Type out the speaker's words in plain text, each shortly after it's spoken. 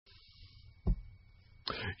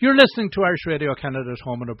You're listening to Irish Radio Canada at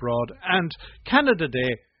home and abroad, and Canada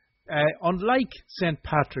Day, unlike St.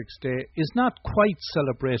 Patrick's Day, is not quite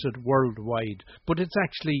celebrated worldwide, but it's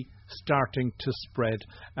actually starting to spread,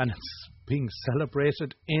 and it's being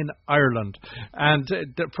celebrated in Ireland. And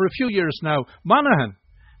for a few years now, Monaghan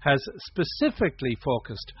has specifically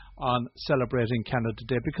focused on celebrating Canada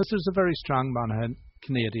Day because there's a very strong Monaghan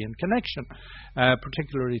Canadian connection,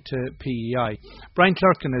 particularly to PEI. Brian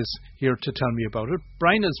Clerkin is here to tell me about it.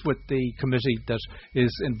 Brian is with the committee that is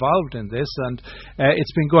involved in this, and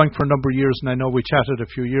it's been going for a number of years, and I know we chatted a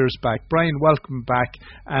few years back. Brian, welcome back,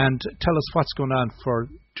 and tell us what's going on for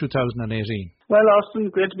 2018. Well, Austin,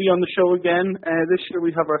 great to be on the show again. This year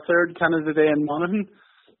we have our third Canada Day in Monaghan,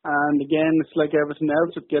 and again, it's like everything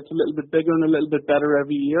else, it gets a little bit bigger and a little bit better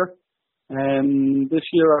every year. This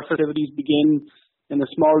year our festivities begin in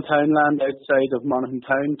a small townland outside of Monaghan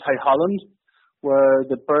town, Tyholland, where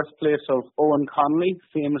the birthplace of Owen Connolly,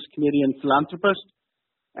 famous Canadian philanthropist.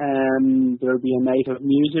 There'll be a night of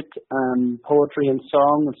music and poetry and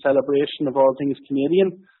song and celebration of all things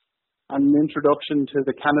Canadian, and an introduction to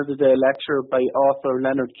the Canada Day lecture by author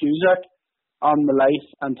Leonard Cusack on the life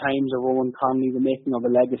and times of Owen Connolly, the making of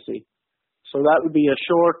a legacy. So that will be a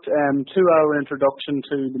short 2-hour introduction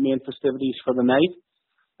to the main festivities for the night.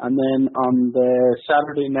 And then on the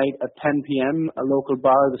Saturday night at 10 p.m, a local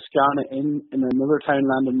bar, the Scana Inn, in another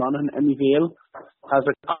townland in Monaghan, Emmy Vale, has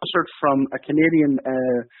a concert from a Canadian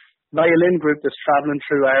violin group that's travelling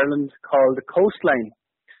through Ireland called the Coastline.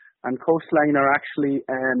 And Coastline are actually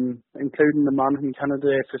including the Monaghan Canada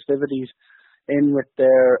Day festivities in with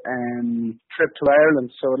their trip to Ireland.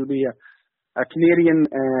 So it'll be a Canadian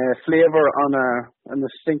flavour on a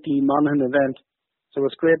distinctly Monaghan event. So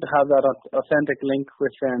it's great to have that authentic link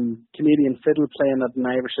with Canadian fiddle playing at an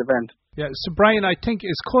Irish event. Yeah, so Brian, I think,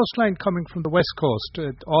 is Coastline coming from the West Coast,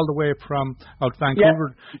 all the way from out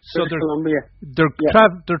Vancouver? Yeah, so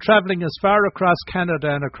they're travelling as far across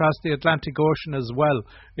Canada and across the Atlantic Ocean as well.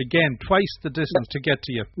 Again, twice the distance to get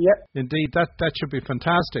to you. Yeah. Indeed, that should be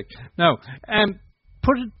fantastic. Now,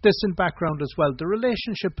 put this in background as well, the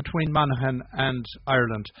relationship between Monaghan and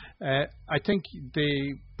Ireland. I think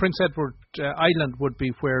the Prince Edward Island would be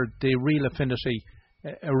where the real affinity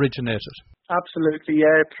originated. Absolutely,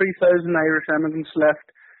 yeah. 3,000 Irish emigrants left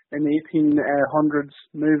in the 1800s,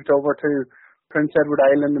 moved over to Prince Edward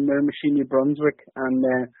Island in Miramichi, New Brunswick, and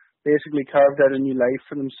basically carved out a new life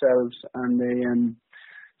for themselves. And they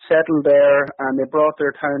settled there, and they brought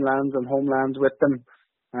their townlands and homelands with them,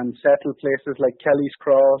 and settled places like Kelly's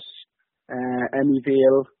Cross, Emmy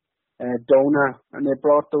Vale, Dona, and they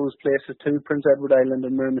brought those places to Prince Edward Island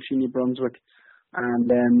and Miramichi, New Brunswick.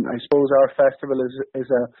 And I suppose our festival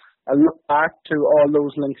is a look back to all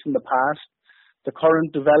those links in the past, the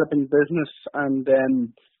current developing business and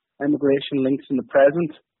immigration links in the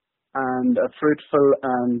present, and a fruitful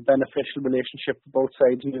and beneficial relationship for both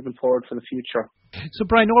sides moving forward for the future. So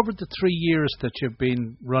Brian, over the 3 years that you've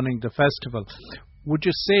been running the festival, would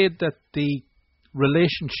you say that the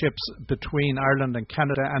relationships between Ireland and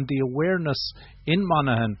Canada and the awareness in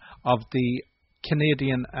Monaghan of the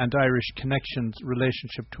Canadian and Irish connections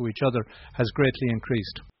relationship to each other has greatly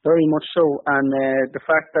increased? Very much so, and the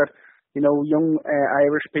fact that young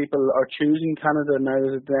Irish people are choosing Canada now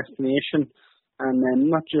as a destination, and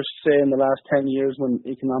not just say in the last 10 years when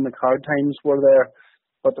economic hard times were there,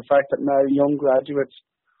 but the fact that now young graduates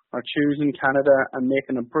are choosing Canada and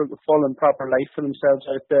making a full and proper life for themselves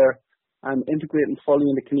out there and integrating fully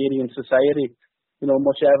into Canadian society.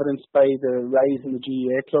 Much evidenced by the rise in the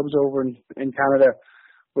GAA clubs over in Canada,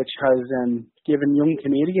 which has given young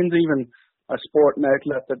Canadians even a sport and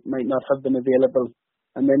outlet that might not have been available.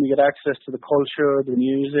 And then you get access to the culture, the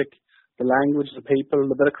music, the language, the people,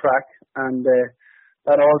 a bit of crack, and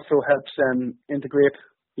that also helps integrate,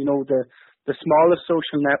 the smallest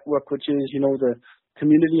social network, which is, the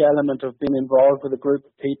community element of being involved with a group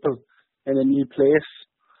of people in a new place.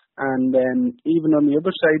 And even on the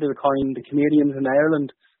other side of the coin, the Canadians in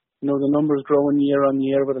Ireland, the numbers growing year on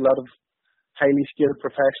year with a lot of highly skilled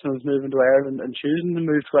professionals moving to Ireland and choosing to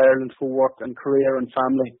move to Ireland for work and career and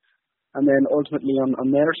family. And then ultimately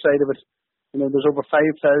on their side of it, there's over 5,000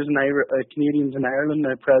 Canadians in Ireland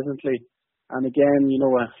now presently. And again,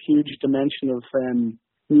 a huge dimension of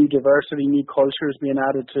new diversity, new cultures being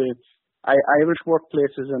added to Irish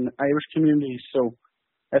workplaces and Irish communities. So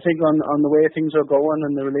I think on the way things are going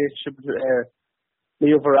and the relationship with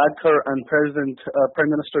Leo Varadkar and Prime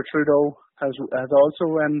Minister Trudeau has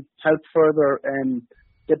also helped further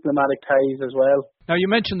diplomatic ties as well. Now you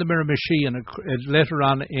mentioned the Miramichi, and later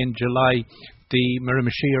on in July the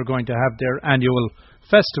Miramichi are going to have their annual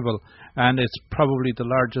festival, and it's probably the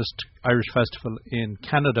largest Irish festival in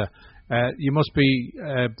Canada. You must be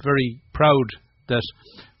very proud that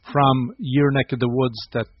from your neck of the woods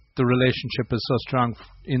that the relationship is so strong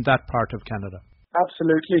in that part of Canada.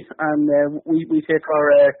 Absolutely, and we take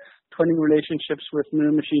our 20 relationships with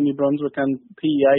New Machine, New Brunswick and PEI